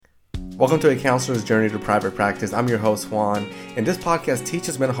Welcome to A Counselor's Journey to Private Practice. I'm your host, Juan, and this podcast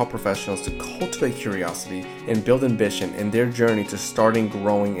teaches mental health professionals to cultivate curiosity and build ambition in their journey to starting,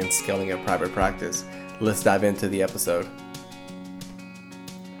 growing, and scaling a private practice. Let's dive into the episode.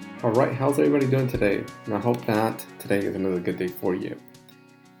 All right, how's everybody doing today? And I hope that today is another good day for you.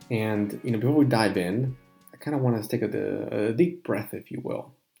 And, before we dive in, I kind of want us to take a deep breath, if you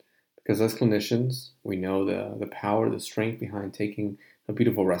will. Because as clinicians, we know the power, the strength behind taking a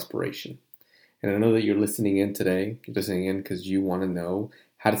beautiful respiration. And I know that you're listening in today. You're listening in because you want to know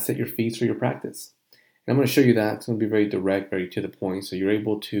how to set your fees for your practice. And I'm going to show you that. It's going to be very direct, very to the point. So you're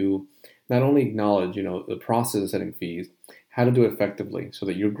able to not only acknowledge, the process of setting fees, how to do it effectively so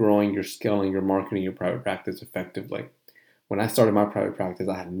that you're growing, you're scaling, you're marketing your private practice effectively. When I started my private practice,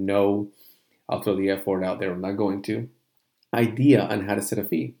 I had I'll throw the F word out there, I'm not going to, idea on how to set a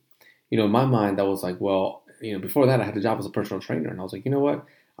fee. In my mind, I was like, well, before that, I had a job as a personal trainer. And I was like, you know what?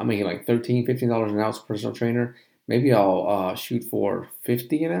 I'm making like $13, $15 an hour as a personal trainer. Maybe I'll shoot for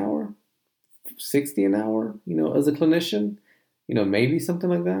 $50 an hour, $60 an hour, as a clinician, maybe something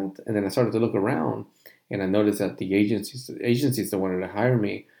like that. And then I started to look around and I noticed that the agencies that wanted to hire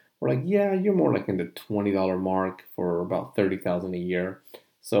me were like, yeah, you're more like in the $20 mark for about $30,000 a year.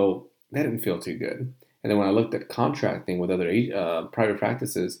 So that didn't feel too good. And then when I looked at contracting with other private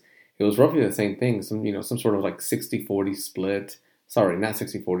practices, it was roughly the same thing, some sort of like 60-40 split. Sorry, not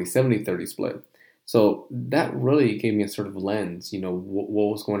 60-40, 70-30 split. So that really gave me a sort of lens, what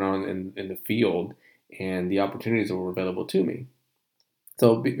was going on in the field and the opportunities that were available to me.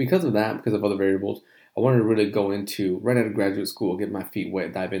 So because of that, because of other variables, I wanted to really go into, right out of graduate school, get my feet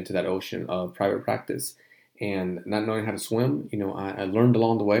wet, dive into that ocean of private practice. And not knowing how to swim, I learned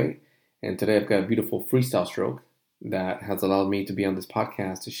along the way. And today I've got a beautiful freestyle stroke that has allowed me to be on this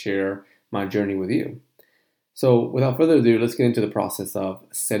podcast to share my journey with you. So without further ado, let's get into the process of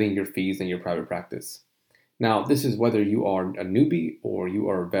setting your fees in your private practice. Now, this is whether you are a newbie or you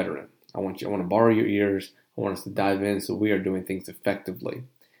are a veteran. I want to borrow your ears. I want us to dive in so we are doing things effectively.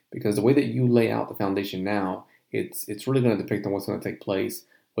 Because the way that you lay out the foundation now, it's really going to depict on what's going to take place,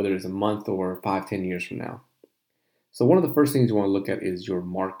 whether it's a month or 5-10 years from now. So one of the first things you want to look at is your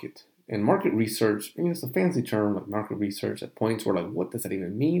market. And market research, it's a fancy term, like market research at points where what does that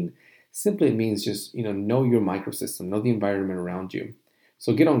even mean? Simply it means just, know your microsystem, know the environment around you.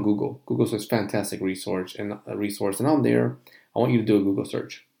 So get on Google. Google's a fantastic resource, and on there, I want you to do a Google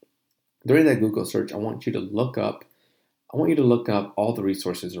search. During that Google search, I want you to look up all the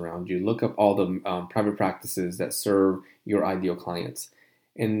resources around you, look up all the private practices that serve your ideal clients,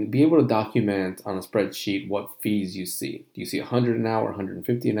 and be able to document on a spreadsheet what fees you see. Do you see $100 an hour,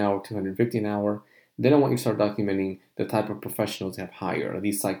 $150 an hour, $250 an hour? Then I want you to start documenting the type of professionals they have hired. Are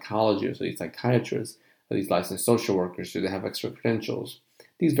these psychologists? Are these psychiatrists? Are these licensed social workers? Do they have extra credentials?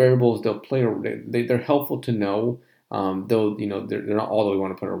 These variables, they're helpful to know, though they're not all that we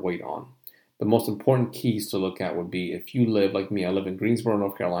want to put our weight on. The most important keys to look at would be if you live like me. I live in Greensboro,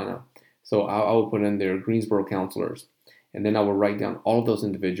 North Carolina. So I will put in there Greensboro counselors. And then I will write down all of those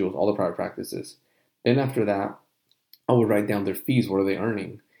individuals, all the private practices. Then after that, I will write down their fees. What are they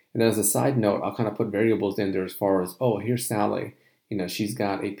earning? And then as a side note, I'll kind of put variables in there as far as, here's Sally. She's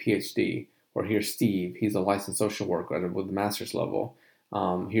got a PhD. Or here's Steve. He's a licensed social worker with the master's level.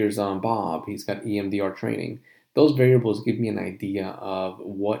 Here's Bob. He's got EMDR training. Those variables give me an idea of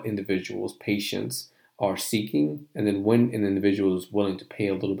what individuals, patients are seeking, and then when an individual is willing to pay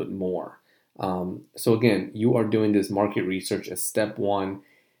a little bit more. So again, you are doing this market research as step one.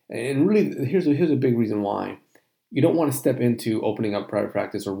 And really, here's a big reason why. You don't want to step into opening up private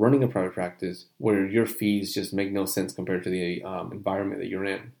practice or running a private practice where your fees just make no sense compared to the environment that you're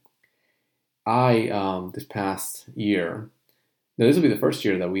in. This past year, now this will be the first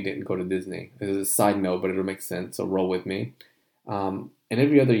year that we didn't go to Disney. This is a side note, but it'll make sense, so roll with me. And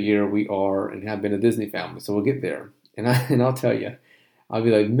every other year we are and have been a Disney family, so we'll get there. And I'll tell you, I'll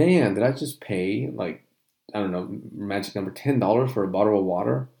be like, man, did I just pay magic number $10 for a bottle of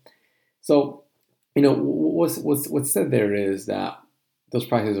water? So, what's said there is that those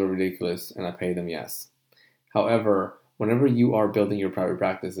prices are ridiculous and I pay them, yes. However, whenever you are building your private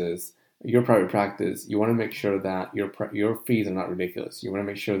practice, you want to make sure that your fees are not ridiculous. You want to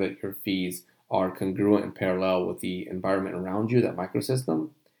make sure that your fees are congruent and parallel with the environment around you, that microsystem.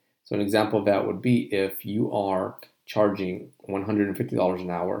 So an example of that would be if you are charging $150 an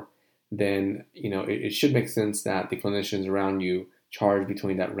hour, then it should make sense that the clinicians around you charge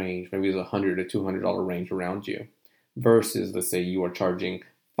between that range. Maybe there's $100 to $200 range around you, versus let's say you are charging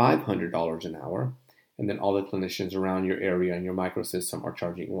 $500 an hour, and then all the clinicians around your area and your microsystem are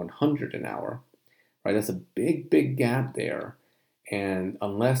charging $100 an hour. Right? That's a big gap there. And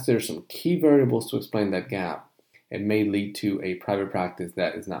unless there's some key variables to explain that gap, it may lead to a private practice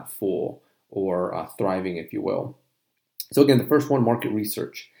that is not full or thriving, if you will. So again, the first one, market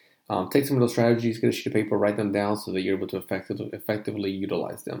research. Take some of those strategies, get a sheet of paper, write them down so that you're able to effectively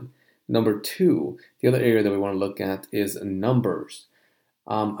utilize them. Number two, the other area that we want to look at is numbers.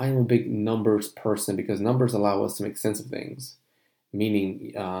 I am a big numbers person because numbers allow us to make sense of things.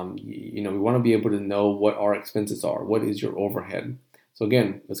 Meaning, we want to be able to know what our expenses are. What is your overhead? So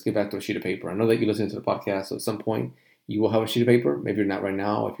again, let's get back to a sheet of paper. I know that you listen to the podcast, so at some point you will have a sheet of paper. Maybe you're not right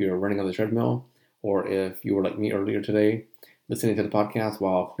now if you're running on the treadmill, or if you were like me earlier today, listening to the podcast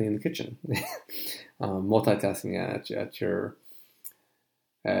while cleaning the kitchen. Multitasking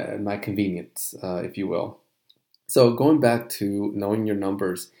at my convenience, if you will. So going back to knowing your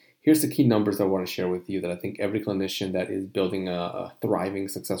numbers, here's the key numbers I want to share with you that I think every clinician that is building a thriving,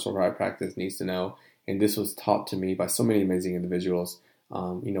 successful private practice needs to know. And this was taught to me by so many amazing individuals.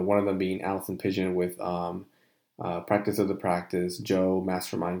 One of them being Allison Pigeon with Practice of the Practice, Joe,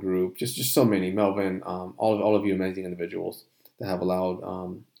 Mastermind Group, just so many, Melvin, all of you amazing individuals that have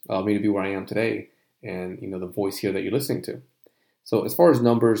allowed me to be where I am today, and the voice here that you're listening to. So as far as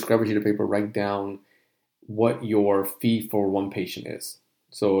numbers, grab a sheet of paper, write down what your fee for one patient is.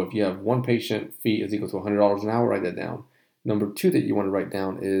 So if you have one patient, fee is equal to $100 an hour, write that down. Number two that you want to write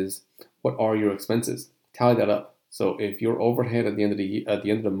down is what are your expenses? Tally that up. So if your overhead at the end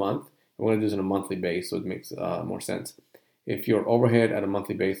of the month, we're going to do this on a monthly base, so it makes more sense. If your overhead at a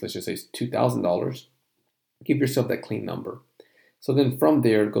monthly base, let's just say it's $2,000, give yourself that clean number. So then from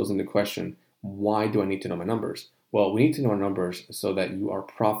there it goes into the question, why do I need to know my numbers? Well, we need to know our numbers so that you are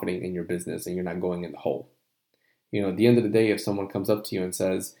profiting in your business and you're not going in the hole. At the end of the day, if someone comes up to you and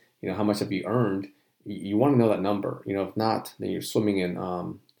says, how much have you earned? You want to know that number. If not, then you're swimming in,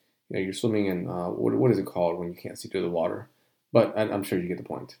 what is it called when you can't see through the water? But I'm sure you get the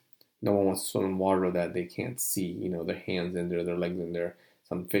point. No one wants to swim in water that they can't see, their hands in there, their legs in there.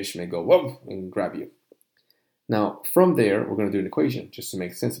 Some fish may go, whoa, and grab you. Now, from there, we're going to do an equation just to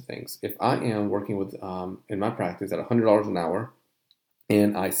make sense of things. If I am working with, in my practice, at $100 an hour,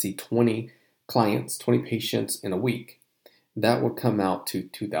 and I see 20 clients, 20 patients in a week, that would come out to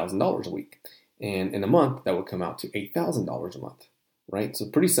 $2,000 a week. And in a month, that would come out to $8,000 a month, right? So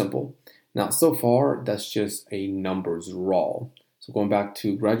pretty simple. Now, so far, that's just a numbers raw. So going back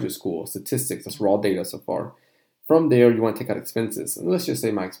to graduate school, statistics, that's raw data so far. From there, you want to take out expenses. And let's just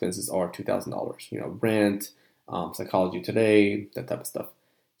say my expenses are $2,000, rent, Psychology Today, that type of stuff.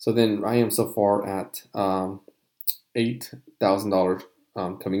 So then I am so far at $8,000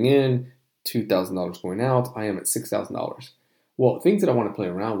 coming in, $2,000 going out. I am at $6,000. Well, things that I want to play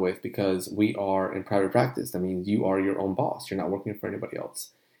around with, because we are in private practice. That means you are your own boss. You're not working for anybody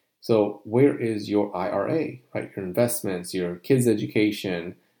else. So where is your IRA, right? Your investments, your kids'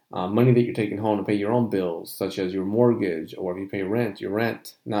 education, money that you're taking home to pay your own bills, such as your mortgage, or if you pay rent, your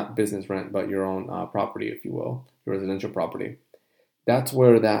rent, not business rent, but your own property, if you will, your residential property. That's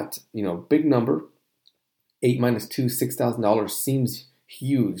where that, big number, 8 minus 2, $6,000 seems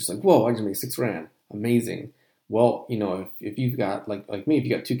huge. It's like, whoa, I just made $6,000. Amazing. Well, if you've got, like me, if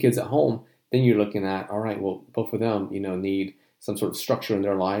you got 2 kids at home, then you're looking at, all right, well, both of them, need some sort of structure in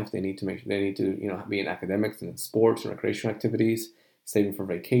their life. They need to be in academics and in sports and recreational activities, saving for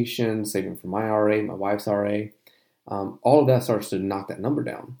vacation, saving for my RA, my wife's RA. All of that starts to knock that number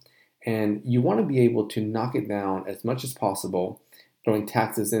down. And you want to be able to knock it down as much as possible, throwing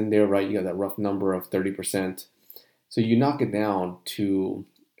taxes in there, right? You got that rough number of 30%. So you knock it down to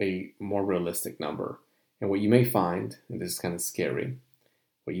a more realistic number. And what you may find, and this is kind of scary,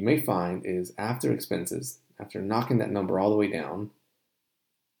 what you may find is after expenses, after knocking that number all the way down,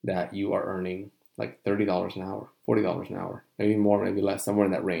 that you are earning like $30 an hour, $40 an hour, maybe more, maybe less, somewhere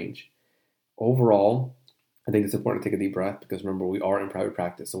in that range. Overall, I think it's important to take a deep breath, because remember, we are in private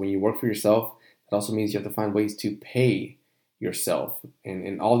practice. So when you work for yourself, that also means you have to find ways to pay yourself and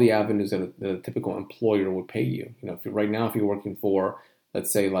in all the avenues that the typical employer would pay you. If you're working for,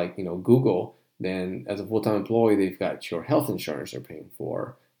 let's say, Google, then as a full-time employee, they've got your health insurance they're paying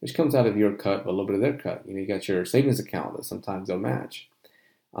for, which comes out of your cut, but a little bit of their cut. You got your savings account that sometimes they'll match.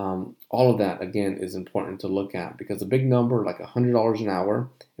 All of that, again, is important to look at, because a big number like $100 an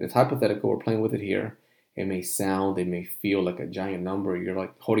hour, and it's hypothetical, we're playing with it here. It may feel like a giant number. You're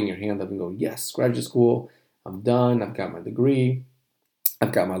like holding your hand up and going, yes, graduate school, I'm done, I've got my degree,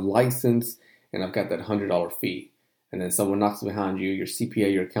 I've got my license, and I've got that $100 fee. And then someone knocks behind you, your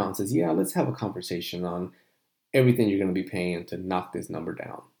CPA, your accountant says, yeah, let's have a conversation on everything you're going to be paying to knock this number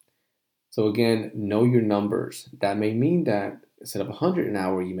down. So again, know your numbers. That may mean that instead of $100 an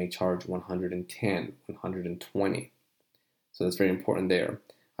hour, you may charge $110, $120. So that's very important there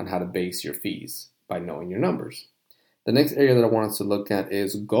on how to base your fees by knowing your numbers. The next area that I want us to look at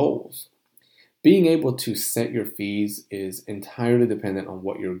is goals. Being able to set your fees is entirely dependent on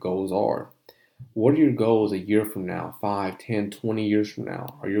what your goals are. What are your goals a year from now, 5, 10, 20 years from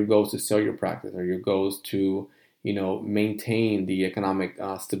now? Are your goals to sell your practice? Are your goals to, maintain the economic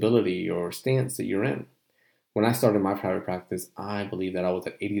stability or stance that you're in? When I started my private practice, I believe that I was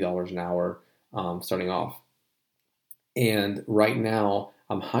at $80 an hour starting off. And right now,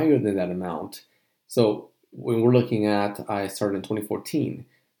 I'm higher than that amount. So when we're looking at, I started in 2014.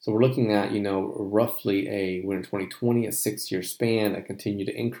 So we're looking at, roughly we're in 2020, a 6-year span, a continue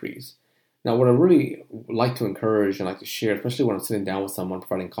to increase. Now, what I really like to encourage and like to share, especially when I'm sitting down with someone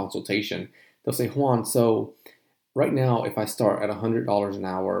providing consultation, they'll say, Juan, so right now, if I start at $100 an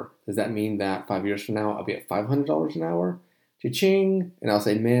hour, does that mean that 5 years from now I'll be at $500 an hour? Cha-ching! And I'll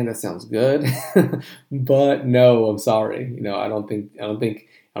say, man, that sounds good, but no, I'm sorry. I don't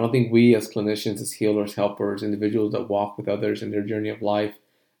think we as clinicians, as healers, helpers, individuals that walk with others in their journey of life,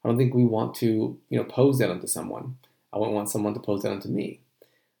 I don't think we want to, pose that onto someone. I wouldn't want someone to pose that onto me.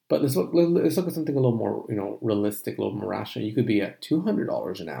 But let's look at something a little more, realistic, a little more rational. You could be at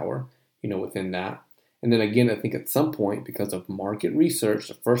 $200 an hour, within that. And then again, I think at some point, because of market research,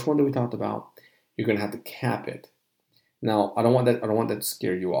 the first one that we talked about, you're going to have to cap it. Now, I don't want that to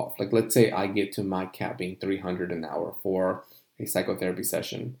scare you off. Like, let's say I get to my cap being $300 an hour for a psychotherapy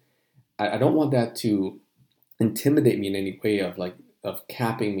session. I don't want that to intimidate me in any way of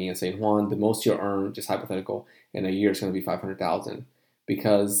capping me and saying, Juan, the most you'll earn, just hypothetical, in a year is going to be $500,000.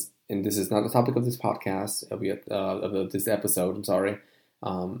 Because, and this is not the topic of this podcast, of this episode, I'm sorry,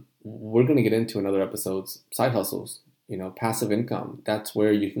 we're going to get into in other episodes, side hustles, passive income. That's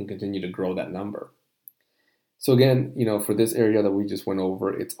where you can continue to grow that number. So again, for this area that we just went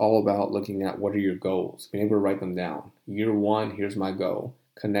over, it's all about looking at what are your goals, being able to write them down. Year 1, here's my goal,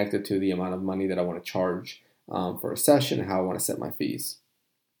 connected to the amount of money that I want to charge for a session and how I want to set my fees.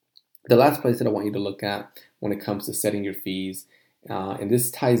 The last place that I want you to look at when it comes to setting your fees, and this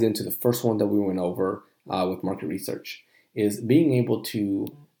ties into the first one that we went over with market research, is being able to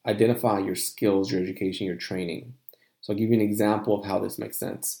identify your skills, your education, your training. So I'll give you an example of how this makes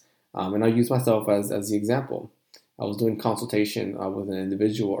sense. And I'll use myself as the example. I was doing consultation with an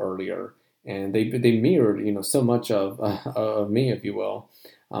individual earlier, and they mirrored, so much of me, if you will,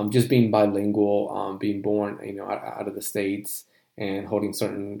 just being bilingual, being born, out of the States and holding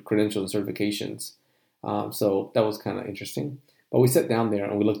certain credentials and certifications. So that was kind of interesting. But we sat down there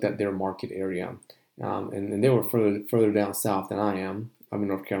and we looked at their market area, and they were further down south than I am. I'm in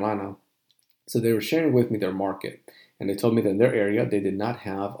North Carolina. So they were sharing with me their market. And they told me that in their area, they did not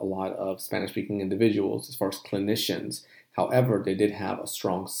have a lot of Spanish-speaking individuals as far as clinicians. However, they did have a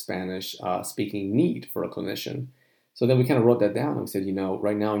strong Spanish-speaking need for a clinician. So then we kind of wrote that down and we said,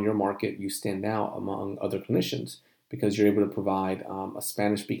 right now in your market, you stand out among other clinicians because you're able to provide a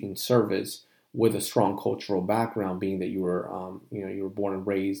Spanish-speaking service with a strong cultural background, being that you were born and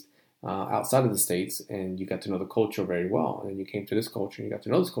raised outside of the States and you got to know the culture very well. And then you came to this culture and you got to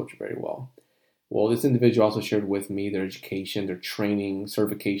know this culture very well. Well, this individual also shared with me their education, their training,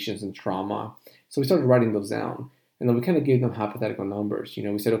 certifications in trauma. So we started writing those down. And then we kind of gave them hypothetical numbers.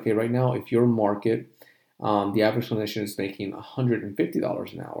 We said, okay, right now, if your market, the average clinician is making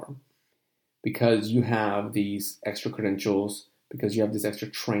 $150 an hour because you have these extra credentials, because you have this extra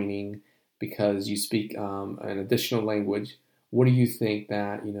training, because you speak an additional language, what do you think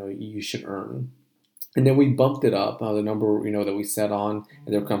that, you should earn? And then we bumped it up. The number, that we set on,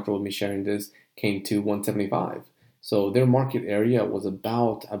 and they were comfortable with me sharing this, came to 175. So their market area was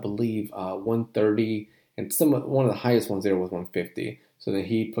about, I believe, 130, and one of the highest ones there was 150. So then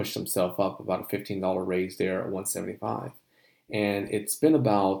he pushed himself up about a $15 raise there at 175. And it's been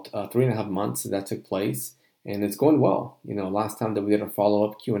about 3.5 months that took place, and it's going well. Last time that we did a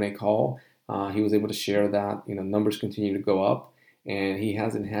follow-up Q&A call, he was able to share that, numbers continue to go up, and he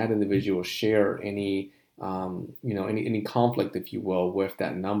hasn't had individuals share any conflict, if you will, with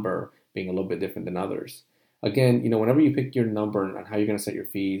that number being a little bit different than others. Again, whenever you pick your number and how you're going to set your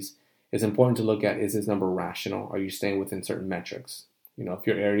fees, it's important to look at, is this number rational? Are you staying within certain metrics? If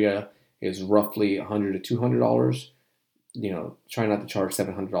your area is roughly $100 to $200, try not to charge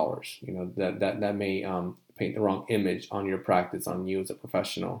 $700. That may paint the wrong image on your practice, on you as a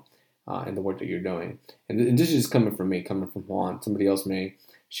professional, and the work that you're doing. And this is just coming from me, coming from Juan. Somebody else may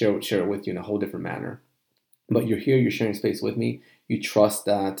share it with you in a whole different manner. But you're here, you're sharing space with me. You trust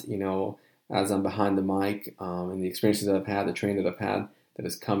that, as I'm behind the mic, and the experiences that I've had, the training that I've had, that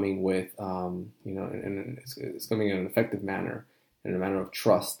is coming with, and it's coming in an effective manner, in a manner of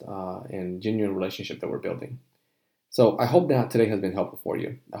trust and genuine relationship that we're building. So I hope that today has been helpful for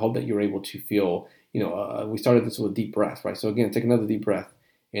you. I hope that you're able to feel, we started this with a deep breath, right? So again, take another deep breath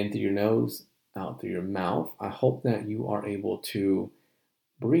in through your nose, out through your mouth. I hope that you are able to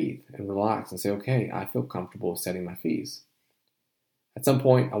breathe and relax and say, okay, I feel comfortable setting my fees. At some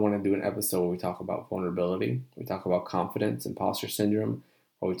point, I want to do an episode where we talk about vulnerability, we talk about confidence, imposter syndrome,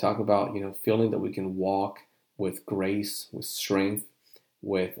 or we talk about, feeling that we can walk with grace, with strength,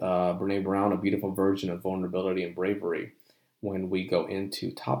 with Brene Brown, a beautiful version of vulnerability and bravery when we go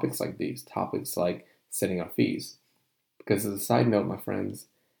into topics like these, topics like setting our fees. Because as a side note, my friends,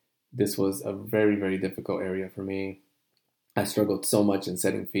 this was a very, very difficult area for me. I struggled so much in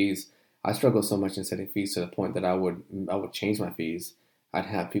setting fees. I struggled so much in setting fees to the point that I would change my fees. I'd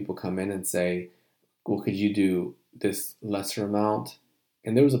have people come in and say, well, could you do this lesser amount?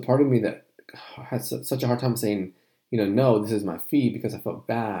 And there was a part of me that had such a hard time saying, no, this is my fee, because I felt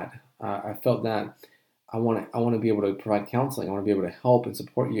bad. I felt that I want to be able to provide counseling. I want to be able to help and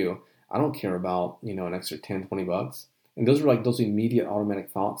support you. I don't care about, an extra 10, 20 bucks. And those were like those immediate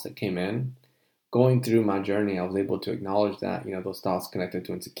automatic thoughts that came in. Going through my journey, I was able to acknowledge that, those thoughts connected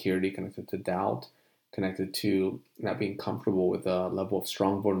to insecurity, connected to doubt, connected to not being comfortable with a level of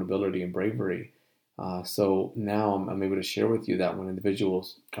strong vulnerability and bravery. So now I'm able to share with you that when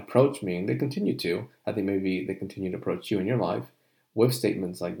individuals approach me, and they continue to, I think maybe they continue to approach you in your life with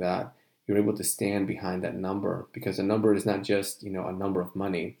statements like that, you're able to stand behind that number, because a number is not just, a number of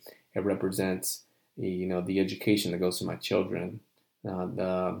money. It represents, the education that goes to my children,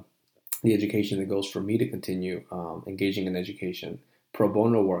 the education that goes for me to continue engaging in education, pro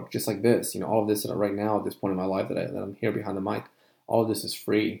bono work, just like this. All of this right now at this point in my life that I'm here behind the mic, all of this is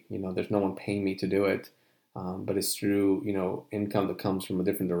free. There's no one paying me to do it, but it's through, income that comes from a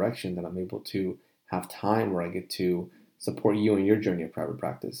different direction that I'm able to have time where I get to support you in your journey of private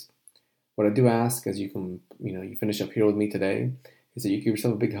practice. What I do ask, as you finish up here with me today, is that you give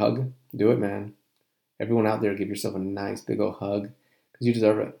yourself a big hug. Do it, man. Everyone out there, give yourself a nice big old hug, because you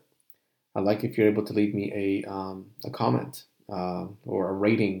deserve it. I'd like if you're able to leave me a comment or a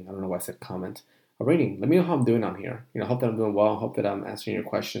rating. I don't know why I said comment. A rating. Let me know how I'm doing on here. I hope that I'm doing well. I hope that I'm answering your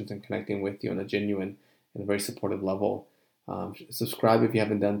questions and connecting with you on a genuine and a very supportive level. Subscribe if you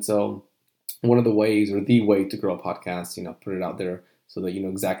haven't done so. One of the ways, or the way to grow a podcast, put it out there so that you know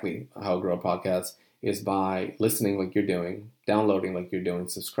exactly how to grow a podcast, is by listening like you're doing, downloading like you're doing,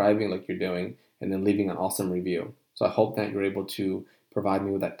 subscribing like you're doing, and then leaving an awesome review. So I hope that you're able to provide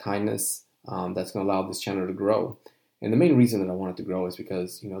me with that kindness that's going to allow this channel to grow. And the main reason that I want it to grow is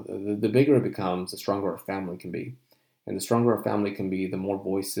because, the bigger it becomes, the stronger our family can be. And the stronger our family can be, the more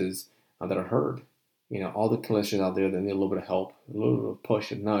voices that are heard. All the clinicians out there that need a little bit of help, a little bit of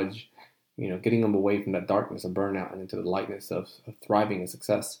push and nudge, getting them away from that darkness of burnout and into the lightness of thriving and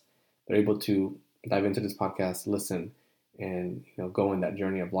success. They're able to dive into this podcast, listen, and, go in that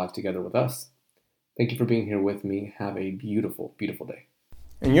journey of life together with us. Thank you for being here with me. Have a beautiful, beautiful day.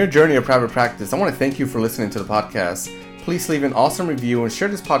 In your journey of private practice, I want to thank you for listening to the podcast. Please leave an awesome review and share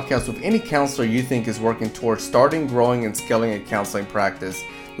this podcast with any counselor you think is working towards starting, growing, and scaling a counseling practice.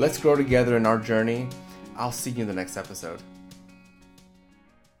 Let's grow together in our journey. I'll see you in the next episode.